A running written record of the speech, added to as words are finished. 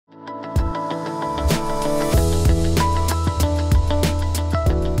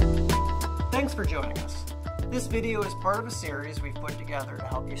Thanks for joining us. This video is part of a series we've put together to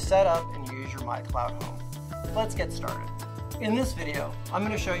help you set up and use your MyCloud Home. Let's get started. In this video, I'm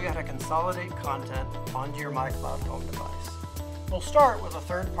going to show you how to consolidate content onto your MyCloud Home device. We'll start with a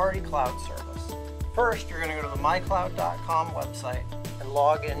third-party cloud service. First, you're going to go to the mycloud.com website and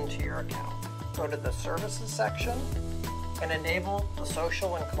log into your account. Go to the Services section and enable the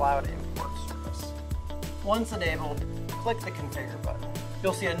Social and Cloud Import service. Once enabled, click the Configure button.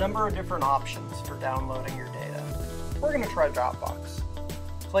 You'll see a number of different options for downloading your data. We're going to try Dropbox.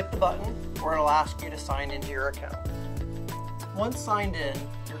 Click the button where it'll ask you to sign into your account. Once signed in,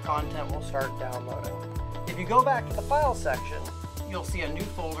 your content will start downloading. If you go back to the File section, you'll see a new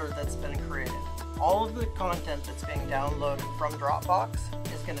folder that's been created. All of the content that's being downloaded from Dropbox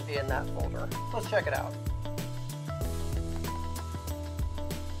is going to be in that folder. Let's check it out.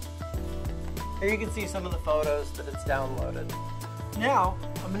 Here you can see some of the photos that it's downloaded. Now,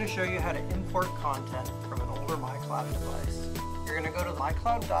 I'm going to show you how to import content from an older MyCloud device. You're going to go to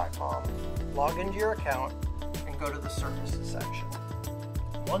mycloud.com, log into your account, and go to the Services section.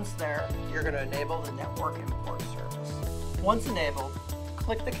 Once there, you're going to enable the Network Import service. Once enabled,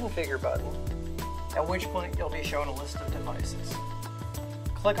 click the Configure button, at which point you'll be shown a list of devices.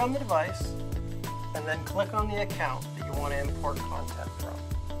 Click on the device, and then click on the account that you want to import content from.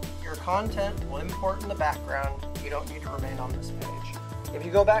 Your content will import in the background. You don't need to remain on this page. If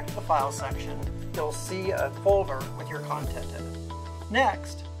you go back to the File section, you'll see a folder with your content in it.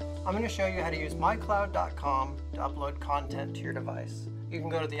 Next, I'm going to show you how to use mycloud.com to upload content to your device. You can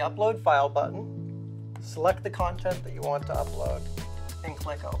go to the Upload File button, select the content that you want to upload, and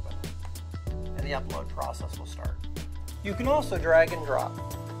click Open. And the upload process will start. You can also drag and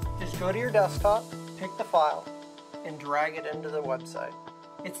drop. Just go to your desktop, pick the file, and drag it into the website.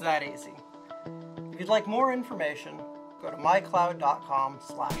 It's that easy. If you'd like more information, go to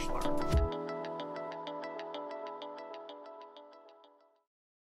mycloud.com/learn.